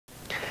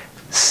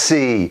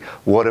See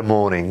what a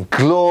morning,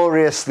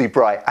 gloriously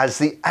bright, as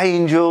the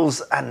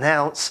angels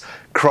announce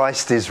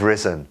Christ is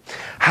risen.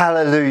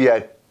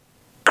 Hallelujah.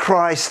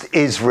 Christ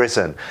is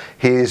risen.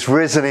 He is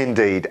risen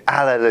indeed.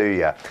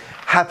 Hallelujah.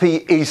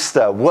 Happy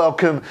Easter.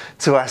 Welcome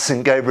to our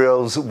St.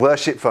 Gabriel's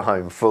Worship for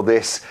Home for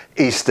this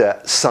Easter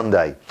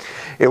Sunday.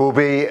 It will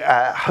be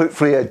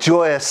hopefully a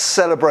joyous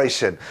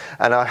celebration,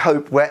 and I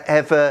hope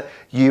wherever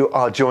you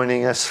are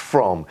joining us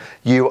from,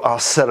 you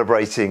are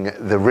celebrating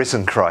the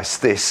risen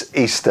Christ this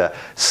Easter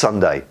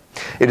Sunday.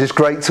 It is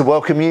great to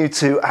welcome you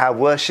to our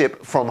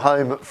Worship from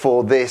Home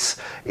for this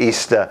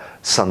Easter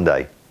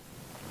Sunday.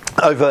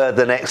 Over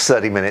the next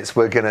 30 minutes,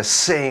 we're going to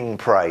sing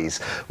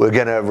praise. We're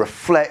going to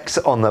reflect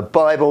on the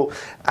Bible,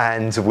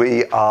 and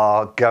we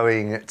are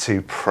going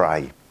to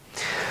pray.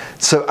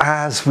 So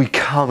as we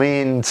come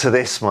into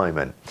this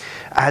moment,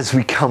 as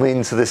we come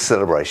into this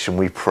celebration,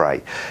 we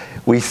pray.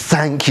 We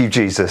thank you,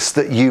 Jesus,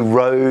 that you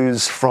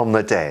rose from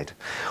the dead.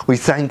 We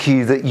thank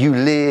you that you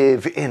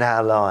live in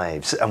our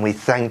lives, and we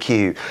thank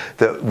you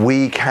that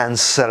we can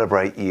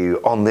celebrate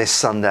you on this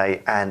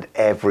Sunday and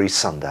every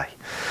Sunday.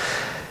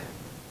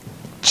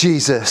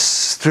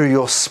 Jesus, through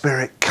your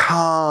Spirit,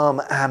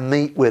 come and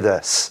meet with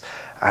us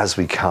as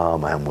we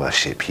come and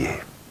worship you.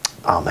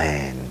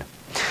 Amen.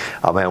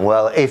 Amen.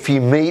 Well, if you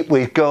meet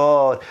with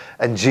God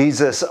and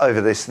Jesus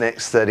over this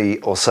next 30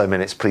 or so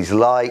minutes, please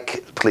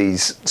like,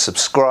 please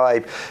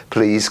subscribe,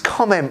 please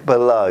comment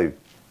below.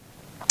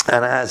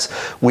 And as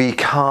we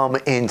come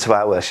into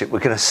our worship, we're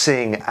going to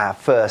sing our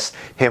first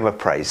hymn of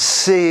praise.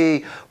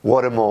 See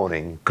what a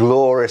morning,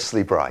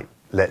 gloriously bright.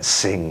 Let's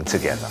sing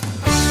together.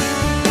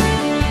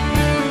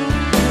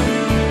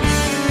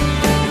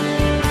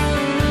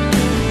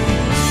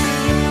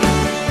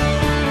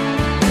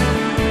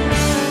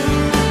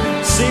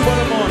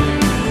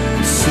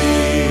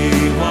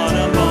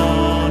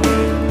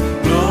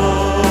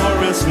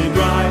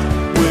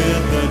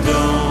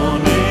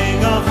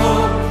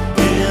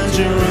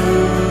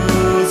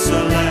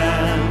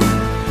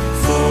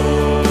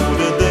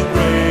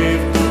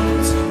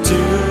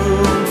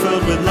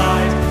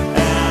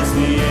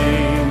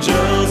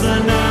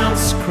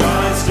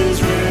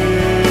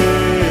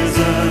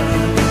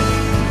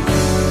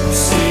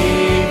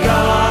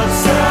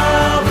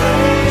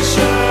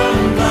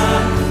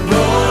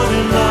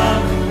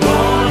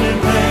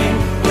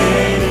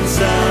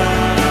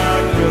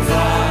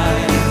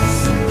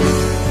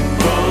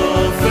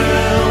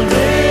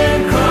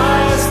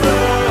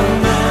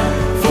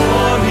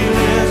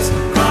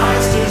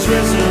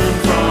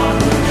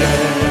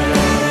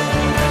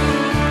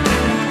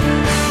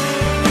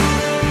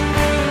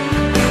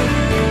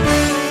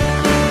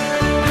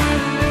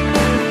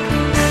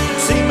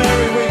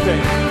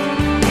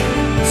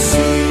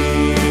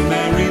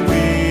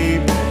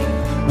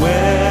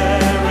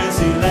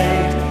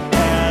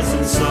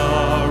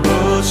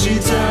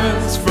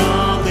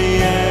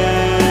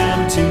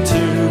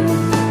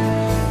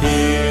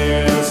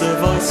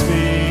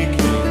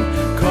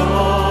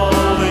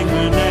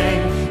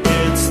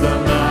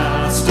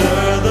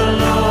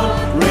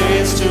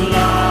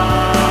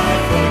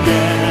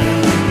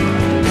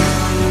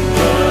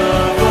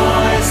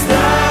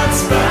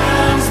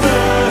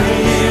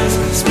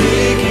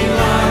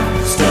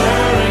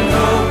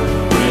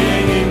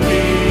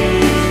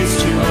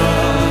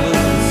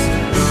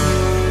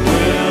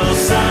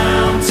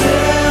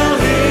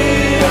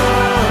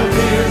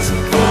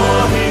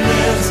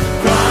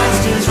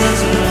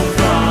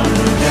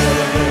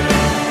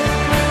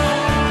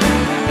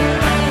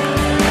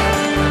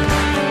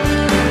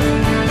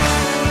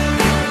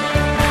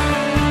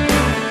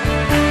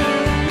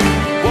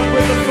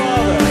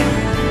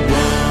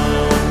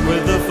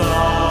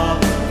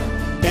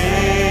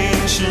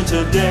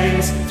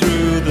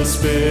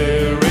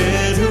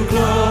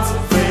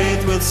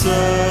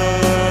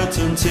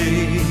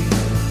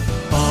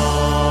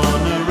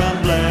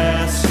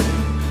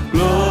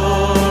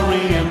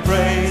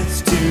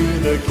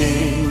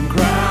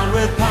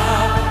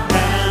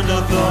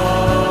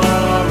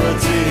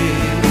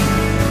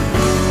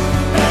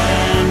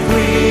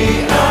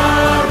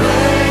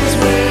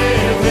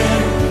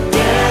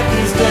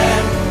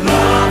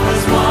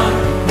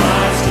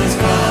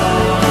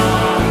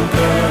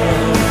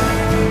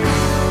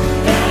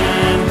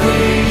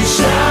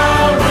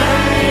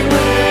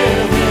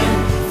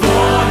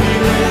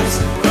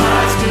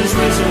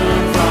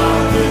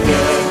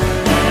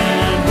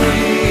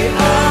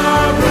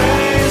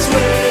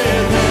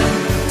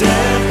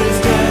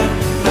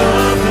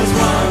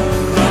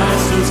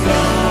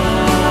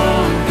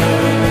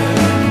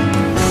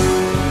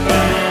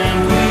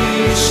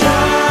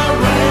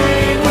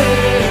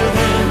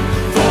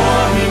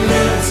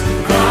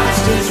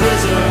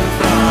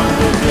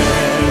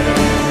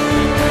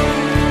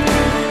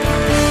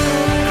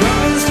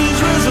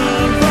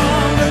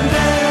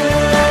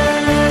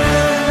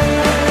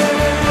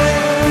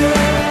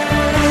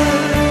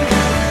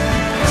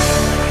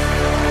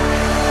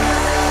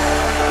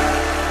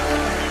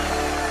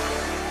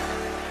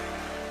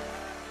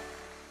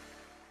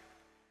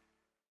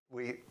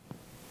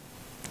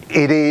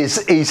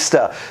 is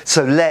Easter.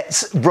 So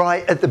let's,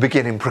 right at the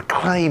beginning,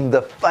 proclaim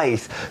the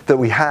faith that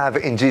we have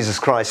in Jesus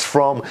Christ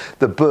from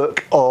the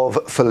book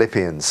of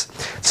Philippians.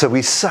 So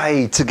we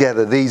say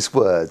together these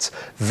words: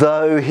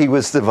 though he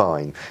was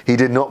divine, he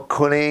did not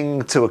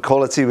cling to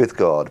equality with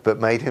God, but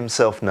made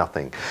himself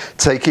nothing.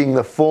 Taking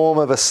the form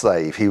of a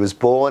slave, he was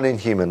born in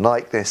human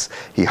likeness.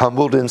 He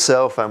humbled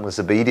himself and was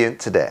obedient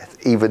to death,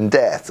 even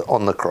death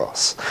on the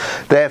cross.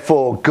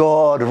 Therefore,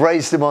 God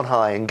raised him on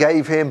high and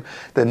gave him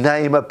the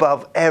name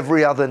above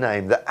every other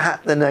name, that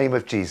at the name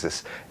of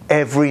Jesus,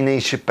 every knee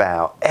should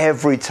bow,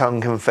 every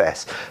tongue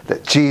confess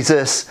that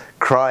Jesus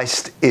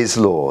Christ is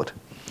Lord,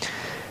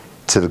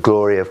 to the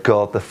glory of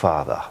God the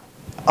Father.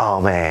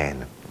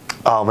 Amen.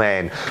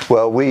 Amen.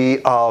 Well,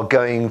 we are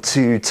going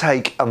to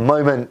take a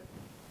moment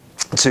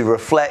to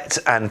reflect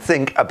and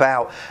think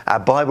about our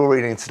Bible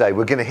reading today.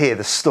 We're going to hear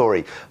the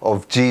story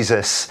of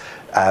Jesus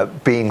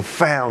being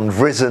found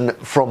risen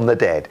from the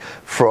dead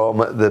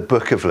from the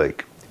book of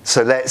Luke.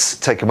 So let's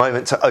take a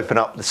moment to open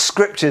up the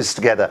scriptures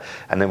together,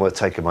 and then we'll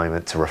take a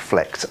moment to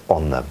reflect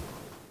on them.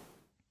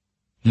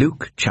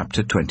 Luke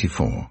chapter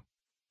 24.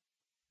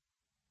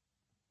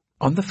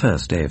 On the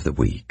first day of the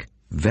week,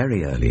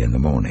 very early in the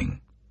morning,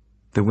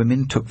 the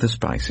women took the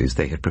spices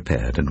they had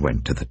prepared and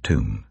went to the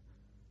tomb.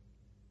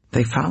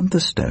 They found the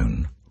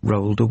stone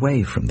rolled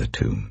away from the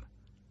tomb,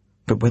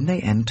 but when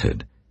they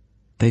entered,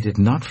 they did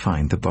not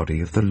find the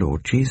body of the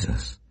Lord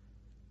Jesus.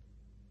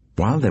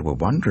 While they were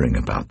wondering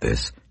about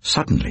this,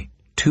 suddenly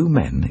 2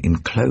 men in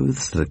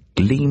clothes that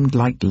gleamed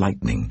like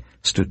lightning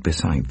stood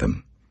beside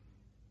them.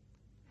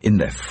 In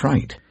their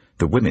fright,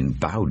 the women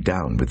bowed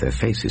down with their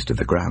faces to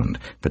the ground,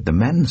 but the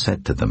men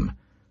said to them,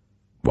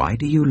 "Why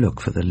do you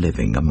look for the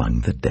living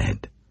among the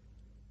dead?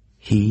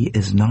 He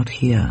is not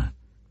here.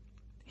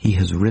 He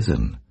has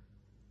risen.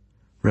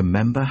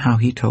 Remember how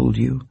he told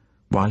you,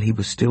 while he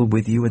was still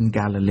with you in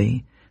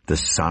Galilee, the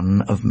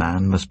Son of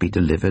Man must be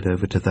delivered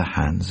over to the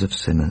hands of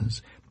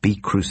sinners, be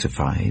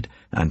crucified,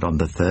 and on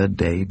the 3rd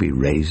day be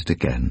raised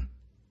again."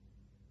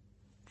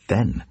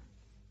 Then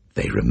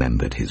they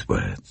remembered his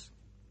words.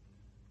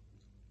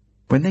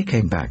 When they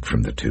came back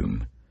from the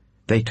tomb,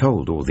 they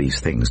told all these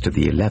things to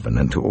the 11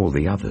 and to all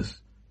the others.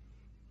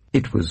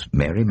 It was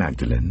Mary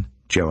Magdalene,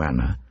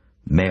 Joanna,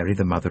 Mary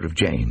the mother of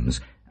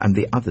James, and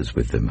the others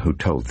with them who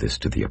told this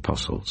to the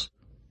apostles.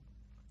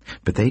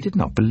 But they did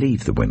not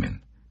believe the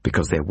women,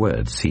 because their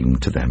words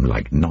seemed to them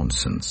like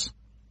nonsense.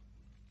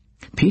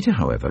 Peter,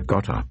 however,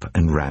 got up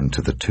and ran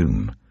to the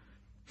tomb.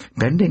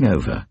 Bending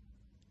over,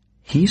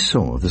 he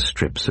saw the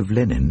strips of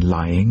linen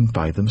lying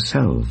by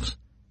themselves,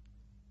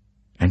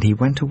 and he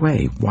went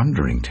away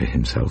wondering to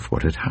himself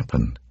what had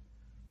happened.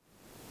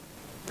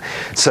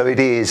 So it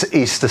is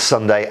Easter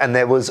Sunday, and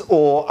there was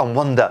awe and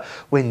wonder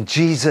when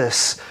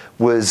Jesus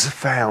was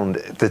found,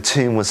 the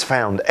tomb was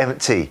found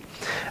empty,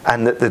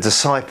 and that the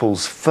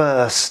disciples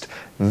first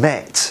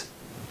met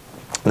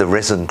the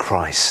risen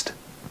Christ.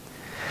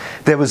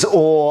 There was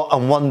awe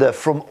and wonder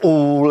from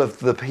all of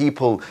the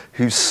people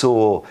who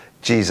saw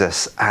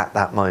Jesus at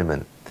that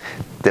moment.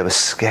 They were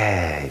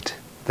scared,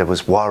 there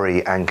was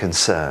worry and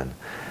concern,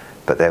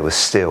 but there was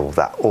still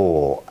that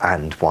awe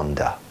and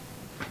wonder.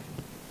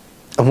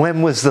 And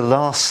when was the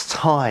last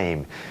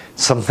time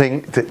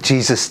something that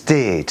Jesus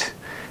did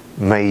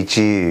made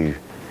you,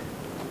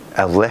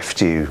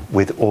 left you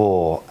with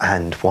awe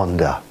and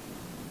wonder?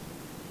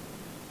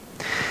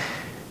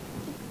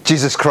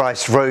 Jesus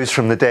Christ rose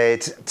from the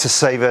dead to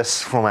save us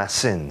from our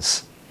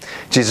sins.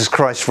 Jesus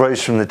Christ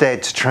rose from the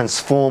dead to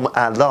transform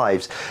our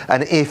lives.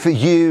 And if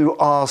you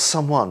are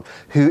someone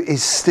who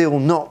is still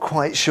not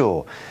quite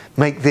sure,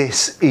 make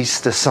this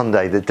Easter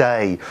Sunday the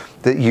day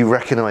that you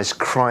recognise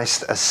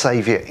Christ as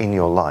Saviour in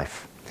your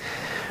life.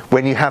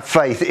 When you have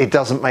faith, it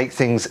doesn't make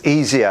things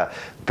easier,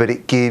 but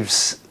it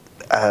gives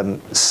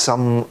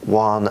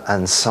someone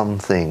and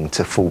something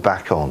to fall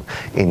back on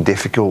in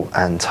difficult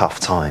and tough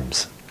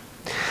times.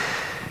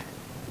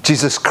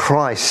 Jesus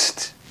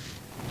Christ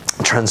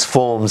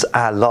transforms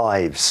our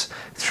lives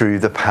through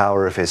the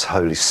power of his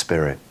Holy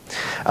Spirit.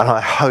 And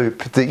I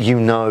hope that you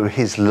know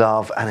his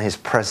love and his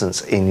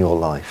presence in your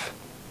life.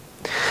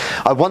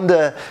 I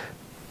wonder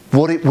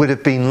what it would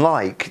have been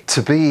like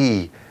to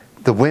be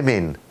the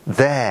women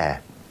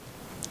there,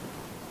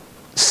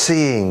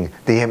 seeing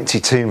the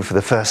empty tomb for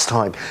the first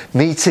time,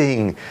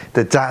 meeting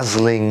the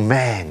dazzling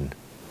men,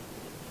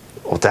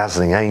 or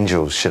dazzling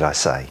angels, should I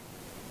say.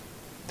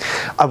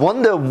 I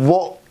wonder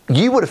what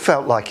you would have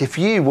felt like if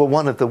you were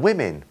one of the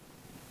women.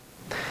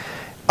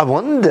 I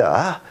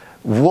wonder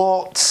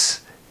what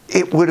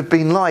it would have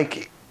been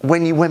like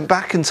when you went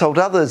back and told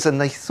others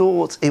and they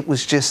thought it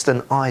was just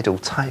an idle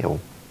tale.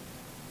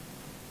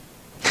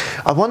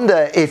 I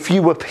wonder if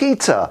you were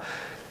Peter,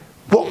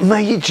 what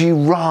made you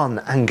run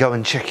and go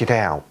and check it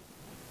out?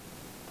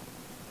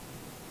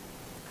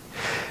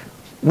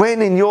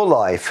 When in your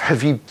life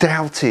have you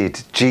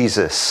doubted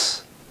Jesus?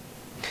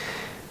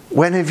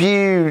 When have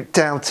you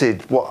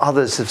doubted what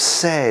others have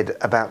said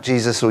about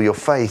Jesus or your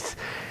faith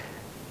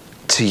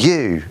to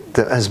you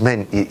that has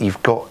meant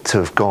you've got to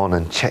have gone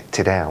and checked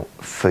it out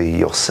for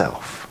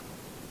yourself?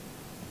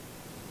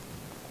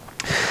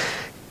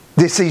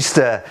 This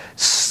Easter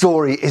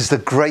story is the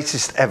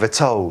greatest ever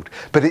told,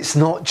 but it's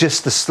not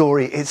just the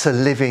story, it's a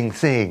living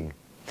thing.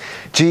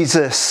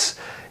 Jesus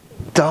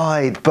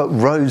died but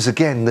rose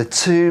again. The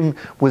tomb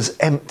was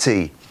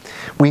empty.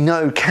 We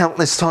know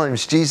countless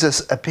times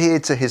Jesus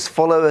appeared to his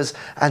followers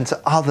and to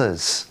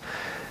others.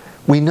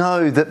 We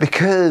know that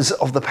because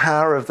of the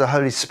power of the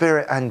Holy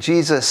Spirit and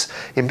Jesus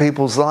in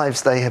people's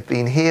lives, they have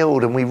been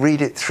healed, and we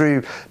read it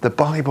through the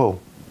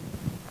Bible.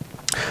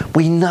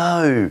 We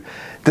know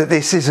that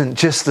this isn't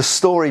just a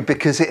story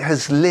because it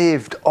has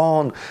lived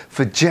on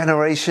for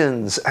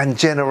generations and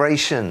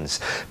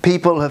generations.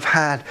 People have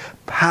had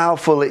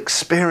powerful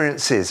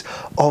experiences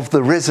of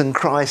the risen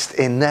Christ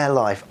in their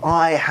life.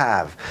 I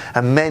have,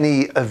 and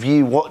many of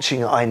you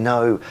watching, I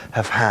know,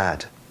 have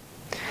had.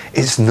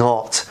 It's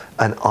not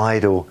an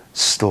idle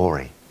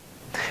story.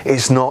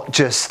 It's not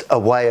just a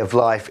way of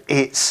life.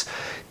 It's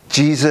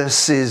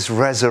Jesus'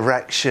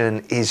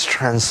 resurrection is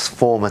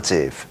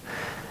transformative,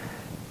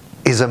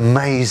 is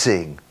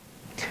amazing,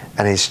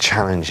 and is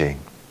challenging.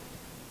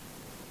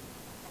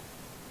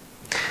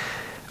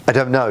 I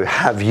don't know,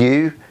 have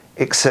you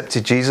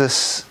accepted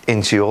Jesus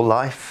into your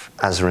life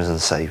as risen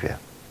Saviour?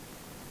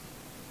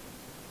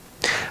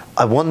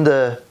 I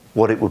wonder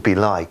what it would be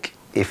like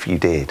if you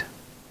did.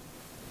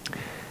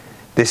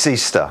 This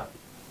Easter,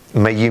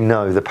 may you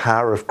know the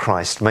power of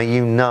Christ. May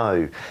you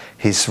know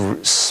his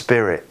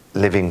Spirit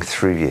living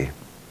through you.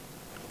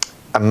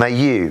 And may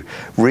you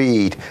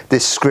read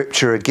this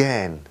scripture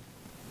again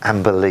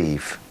and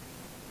believe.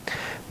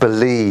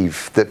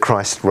 Believe that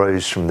Christ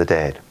rose from the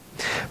dead.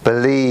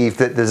 Believe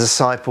that the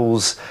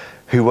disciples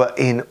who were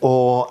in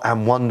awe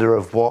and wonder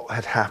of what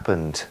had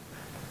happened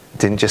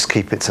didn't just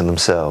keep it to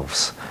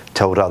themselves,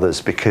 told others,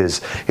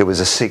 because it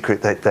was a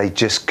secret that they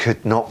just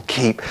could not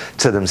keep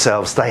to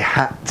themselves. They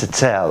had to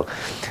tell.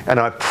 And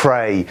I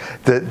pray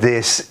that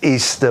this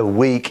Easter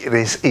week,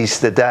 this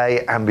Easter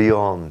day and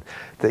beyond,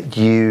 that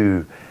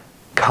you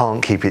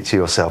can't keep it to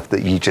yourself,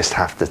 that you just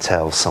have to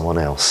tell someone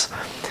else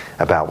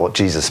about what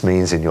Jesus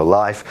means in your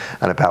life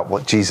and about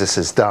what Jesus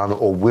has done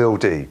or will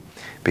do,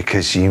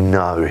 because you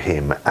know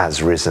him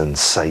as risen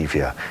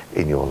Saviour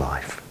in your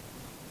life.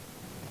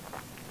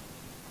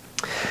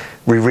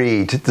 We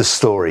read the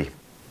story.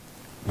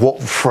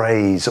 What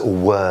phrase or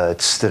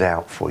word stood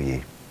out for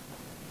you?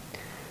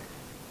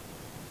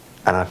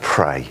 And I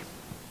pray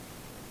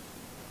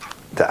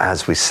that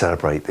as we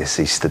celebrate this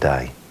Easter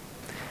day,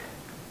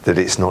 that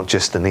it's not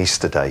just an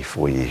Easter day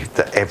for you,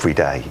 that every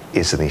day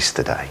is an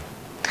Easter day.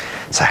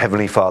 So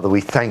Heavenly Father, we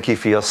thank you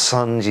for your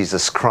Son,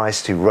 Jesus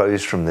Christ, who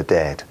rose from the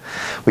dead.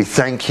 We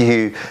thank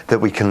you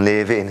that we can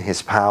live in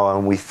his power,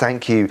 and we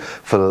thank you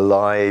for the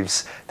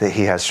lives that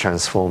he has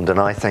transformed. And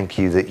I thank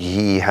you that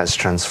he has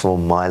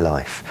transformed my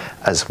life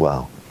as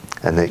well,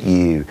 and that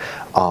you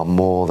are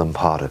more than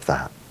part of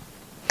that.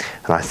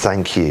 And I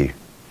thank you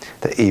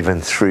that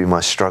even through my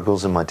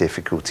struggles and my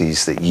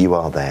difficulties, that you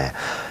are there,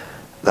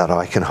 that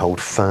I can hold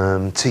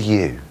firm to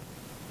you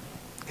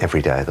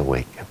every day of the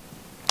week.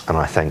 And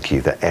I thank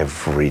you that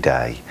every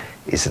day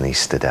is an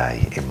Easter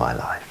day in my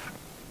life.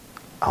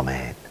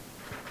 Amen.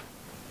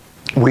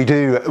 We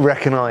do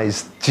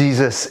recognise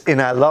Jesus in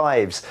our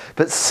lives,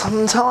 but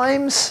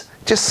sometimes,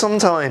 just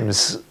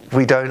sometimes,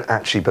 we don't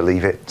actually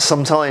believe it.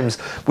 Sometimes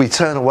we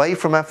turn away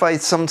from our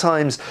faith.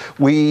 Sometimes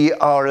we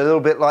are a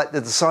little bit like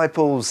the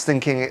disciples,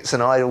 thinking it's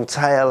an idle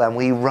tale, and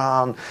we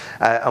run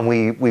and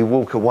we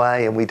walk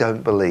away and we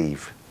don't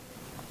believe.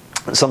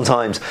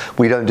 Sometimes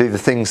we don't do the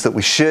things that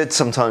we should.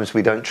 Sometimes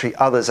we don't treat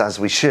others as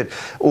we should.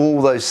 All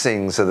those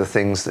things are the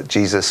things that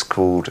Jesus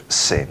called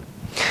sin.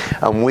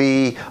 And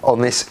we,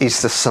 on this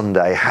Easter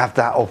Sunday, have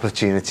that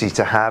opportunity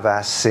to have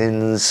our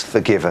sins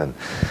forgiven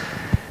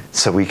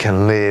so we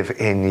can live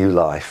in new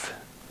life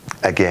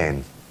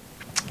again.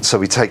 So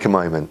we take a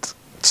moment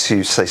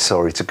to say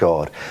sorry to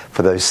God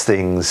for those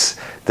things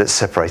that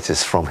separate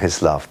us from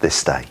his love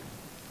this day.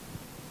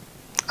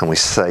 And we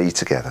say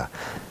together,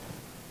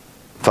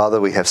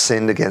 Father, we have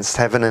sinned against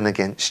heaven and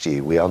against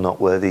you. We are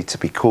not worthy to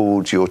be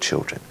called your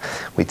children.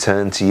 We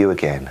turn to you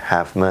again.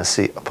 Have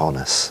mercy upon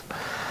us.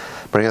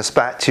 Bring us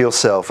back to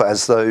yourself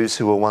as those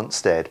who were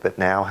once dead, but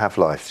now have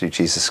life through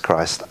Jesus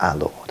Christ our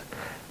Lord.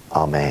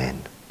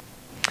 Amen.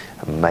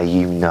 And may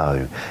you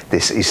know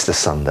this Easter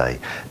Sunday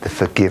the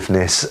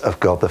forgiveness of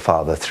God the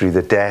Father through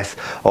the death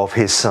of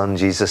his Son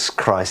Jesus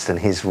Christ and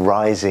his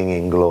rising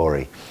in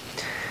glory.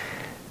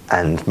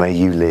 And may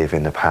you live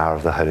in the power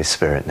of the Holy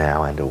Spirit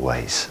now and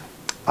always.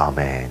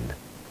 Amen.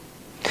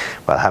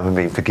 Well, having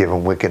been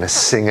forgiven, we're going to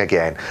sing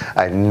again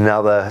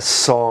another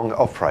song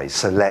of praise.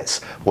 So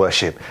let's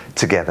worship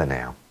together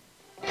now.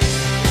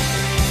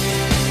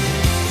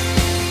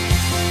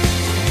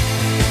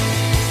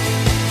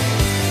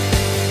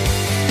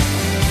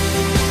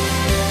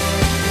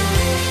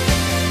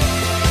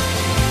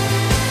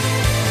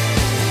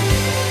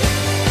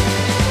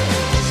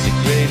 The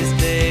greatest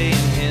day in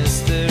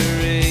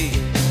history.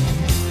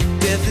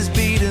 Death is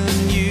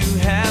beaten, you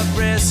have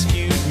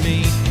rescued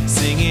me.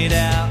 Sing it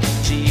out,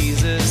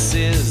 Jesus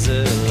is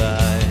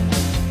alive.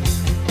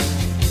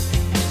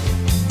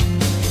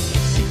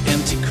 The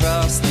empty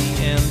cross, the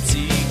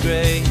empty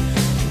grave.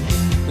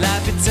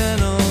 Life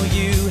eternal,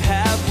 you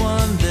have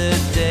won the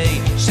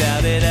day.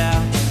 Shout it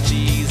out,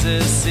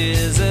 Jesus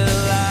is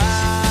alive.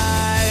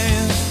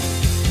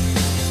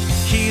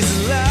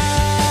 He's alive.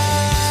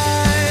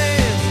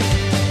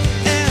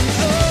 And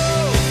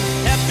oh,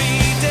 happy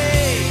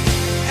day,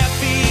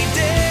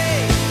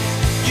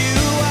 you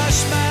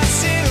wash my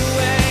sin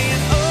away.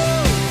 And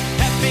oh,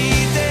 happy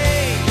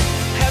day,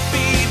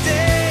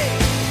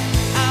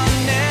 I'll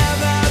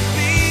never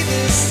be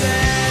the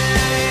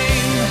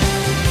same.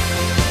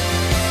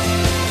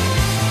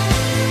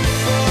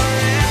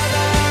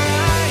 Forever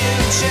I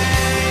am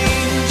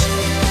changed.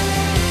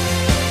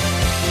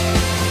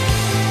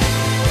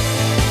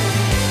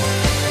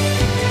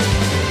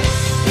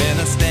 When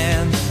I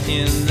stand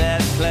in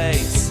that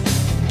place,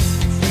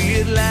 free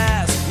at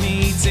last,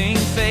 meeting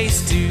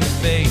face to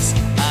face.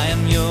 I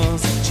am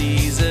yours,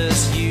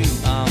 Jesus, you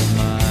are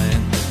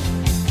mine.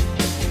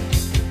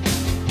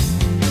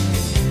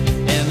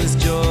 Endless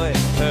joy,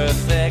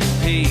 perfect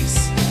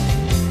peace.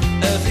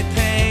 Earthly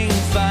pain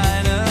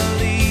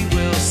finally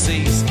will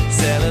cease.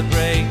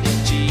 Celebrate,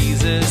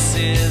 Jesus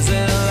is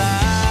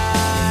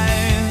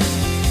alive.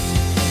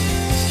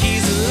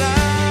 He's alive.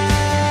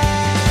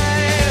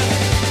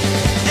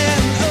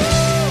 And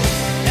oh,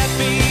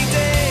 happy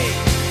day,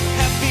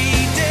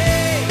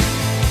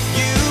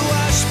 you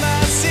wash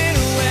my sin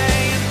away.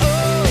 And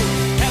oh,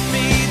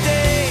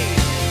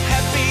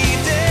 happy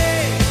day,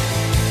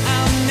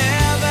 I'll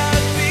never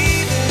be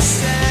the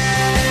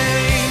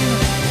same.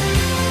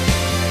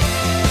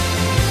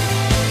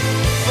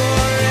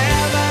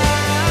 Forever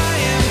I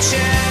am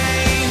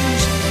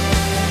changed.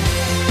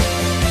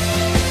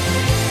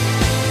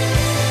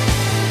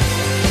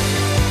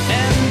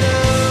 And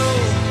oh,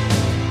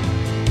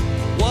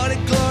 what a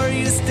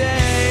glorious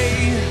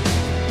day,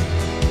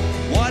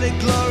 what a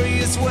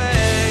glorious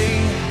way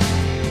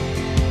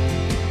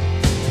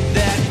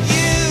that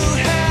you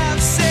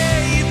have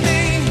saved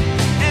me.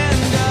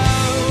 And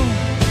oh,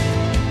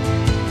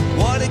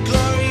 what a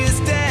glorious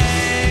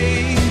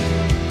day,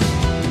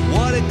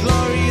 what a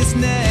glorious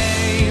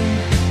name.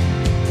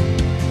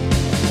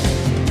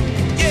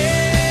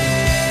 Yeah.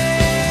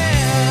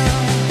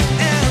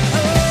 And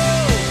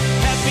oh,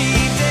 happy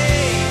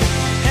day,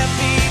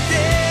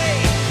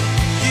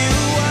 you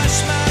wash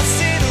my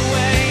sin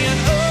away.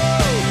 And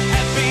oh,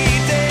 happy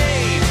day,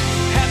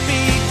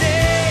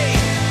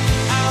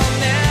 I'll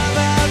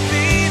never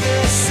be the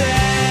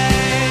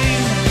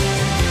same.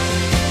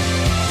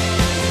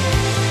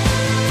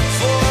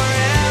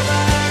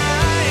 Forever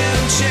I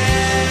am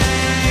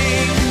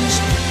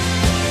changed.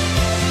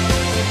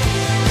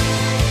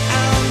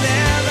 I'll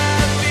never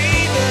be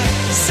the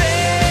same.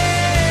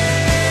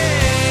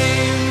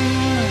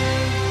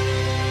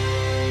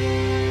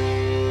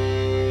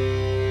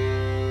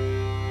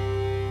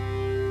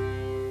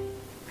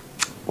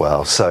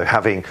 Well, so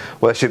having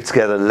worshipped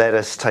together, let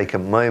us take a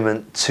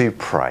moment to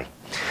pray.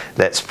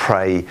 Let's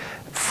pray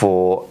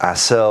for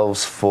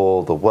ourselves,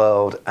 for the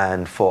world,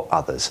 and for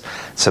others.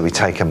 So we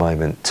take a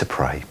moment to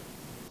pray.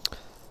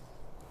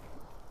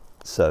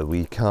 So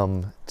we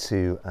come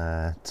to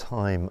a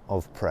time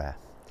of prayer.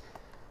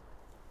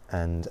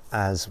 And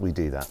as we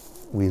do that,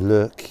 we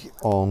look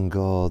on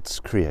God's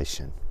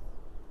creation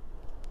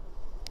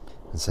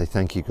and say,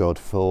 thank you, God,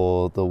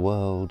 for the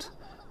world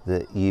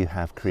that you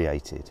have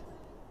created.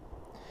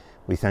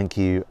 We thank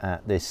you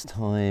at this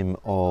time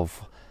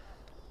of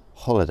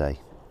holiday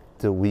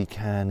that we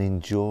can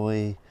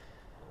enjoy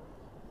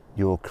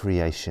your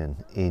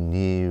creation in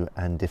new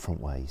and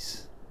different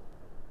ways.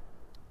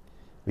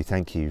 We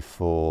thank you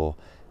for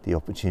the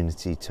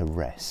opportunity to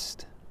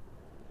rest.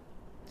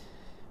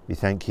 We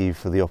thank you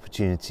for the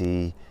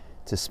opportunity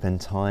to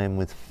spend time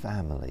with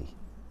family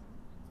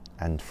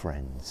and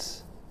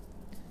friends.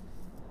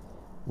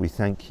 We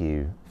thank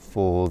you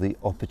for the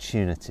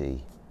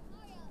opportunity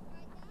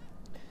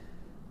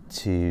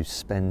to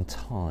spend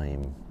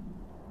time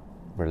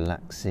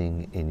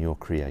relaxing in your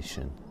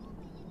creation.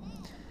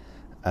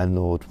 And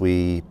Lord,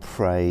 we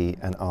pray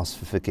and ask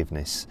for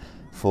forgiveness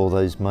for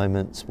those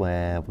moments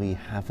where we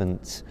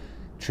haven't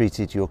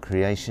treated your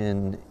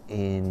creation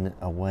in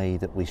a way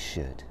that we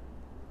should.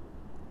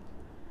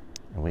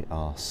 And we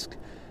ask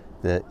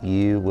that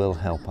you will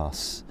help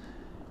us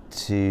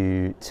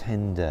to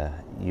tender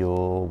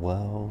your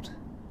world,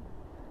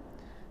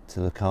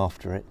 to look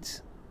after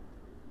it,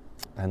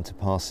 and to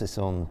pass it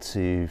on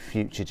to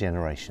future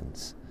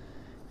generations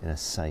in a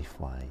safe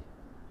way.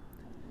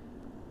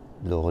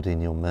 Lord,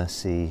 in your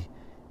mercy,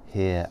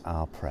 hear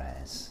our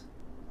prayers.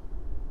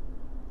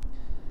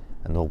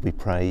 And Lord, we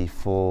pray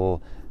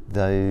for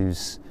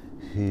those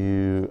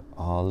who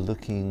are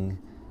looking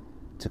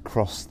to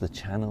cross the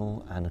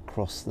channel and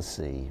across the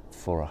sea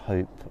for a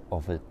hope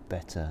of a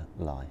better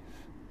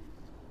life.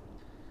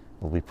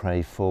 Lord, we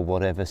pray for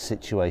whatever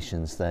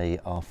situations they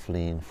are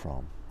fleeing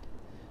from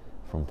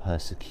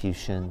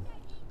persecution,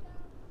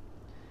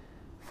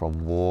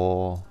 from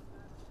war,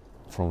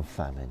 from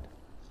famine.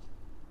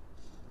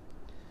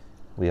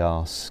 We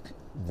ask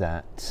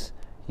that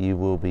you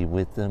will be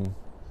with them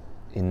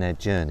in their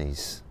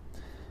journeys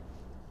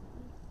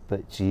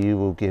but you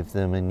will give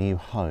them a new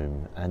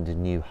home and a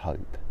new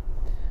hope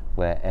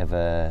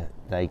wherever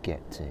they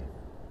get to.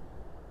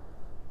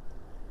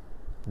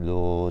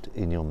 Lord,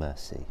 in your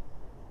mercy,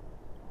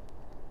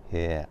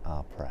 hear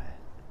our prayer.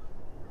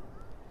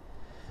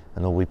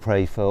 And Lord, we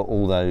pray for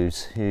all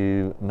those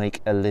who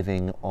make a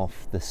living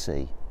off the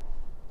sea,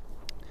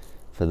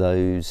 for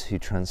those who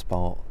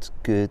transport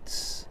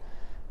goods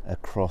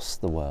across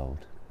the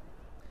world,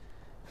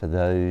 for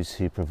those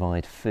who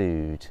provide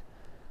food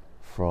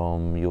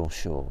from your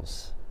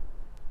shores.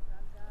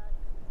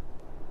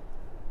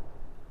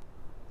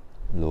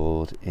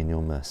 Lord, in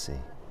your mercy,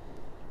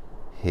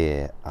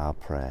 hear our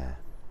prayer.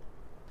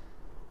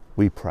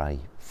 We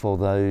pray for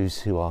those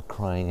who are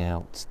crying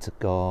out to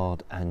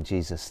God and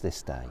Jesus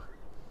this day,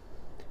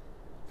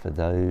 for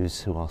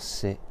those who are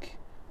sick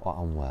or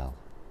unwell,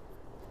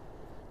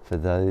 for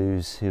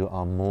those who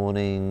are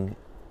mourning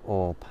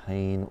or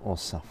pain or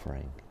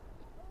suffering.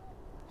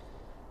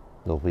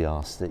 Lord, we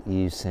ask that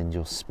you send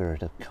your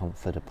spirit of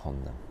comfort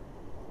upon them,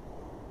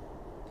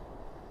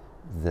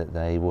 that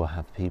they will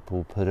have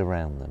people put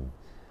around them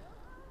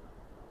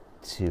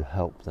to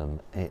help them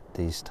at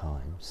these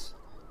times.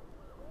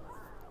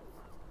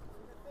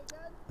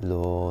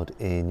 Lord,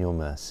 in your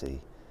mercy,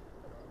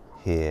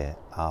 hear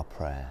our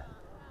prayer.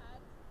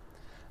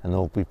 And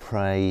Lord, we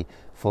pray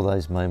for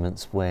those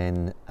moments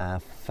when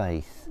our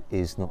faith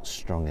is not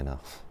strong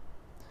enough,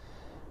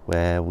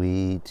 where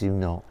we do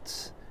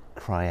not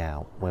cry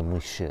out when we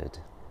should,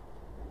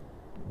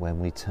 when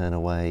we turn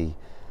away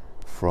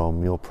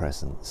from your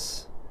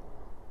presence.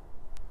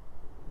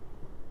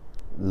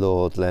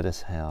 Lord, let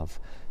us have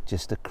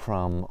just a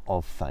crumb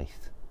of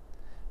faith,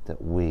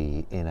 that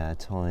we, in our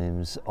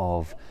times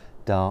of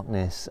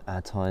darkness,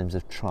 our times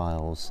of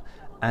trials,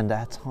 and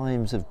our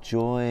times of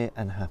joy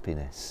and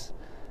happiness,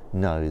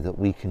 know that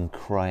we can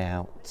cry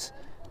out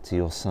to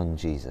your Son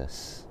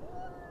Jesus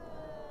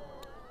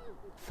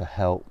for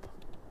help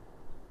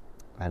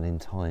and in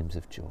times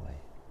of joy.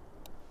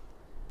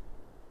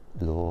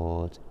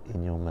 Lord,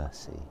 in your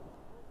mercy,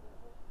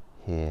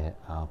 hear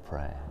our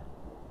prayer.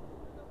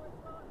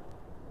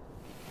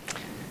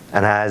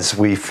 And as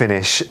we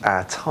finish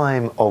our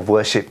time of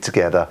worship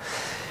together,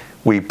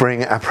 we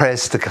bring our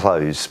prayers to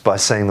close by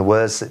saying the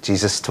words that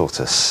Jesus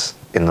taught us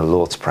in the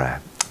Lord's Prayer.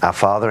 Our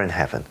Father in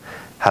heaven,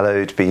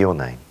 hallowed be your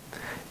name.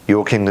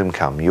 Your kingdom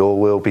come, your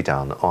will be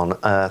done on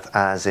earth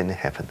as in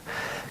heaven.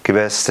 Give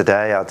us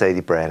today our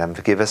daily bread, and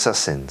forgive us our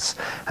sins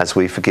as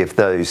we forgive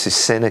those who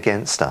sin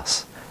against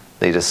us.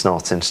 Lead us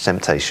not into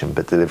temptation,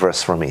 but deliver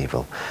us from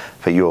evil.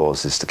 For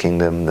yours is the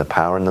kingdom, the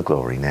power and the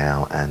glory,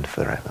 now and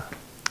forever.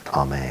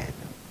 Amen.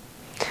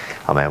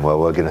 Amen. Well,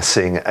 we're going to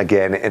sing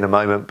again in a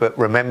moment, but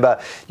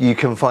remember, you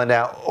can find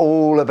out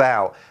all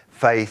about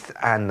faith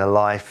and the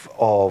life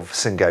of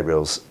St.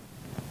 Gabriel's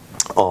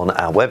on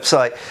our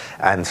website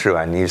and through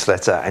our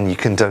newsletter, and you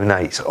can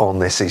donate on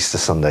this Easter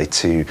Sunday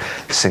to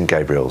St.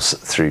 Gabriel's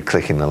through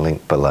clicking the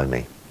link below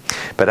me.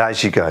 But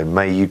as you go,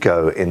 may you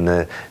go in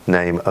the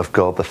name of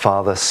God the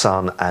Father,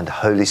 Son and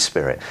Holy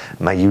Spirit.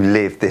 May you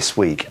live this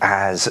week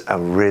as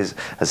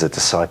a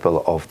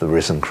disciple of the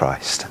risen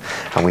Christ.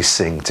 And we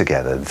sing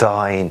together,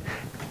 thine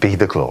be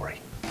the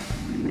glory.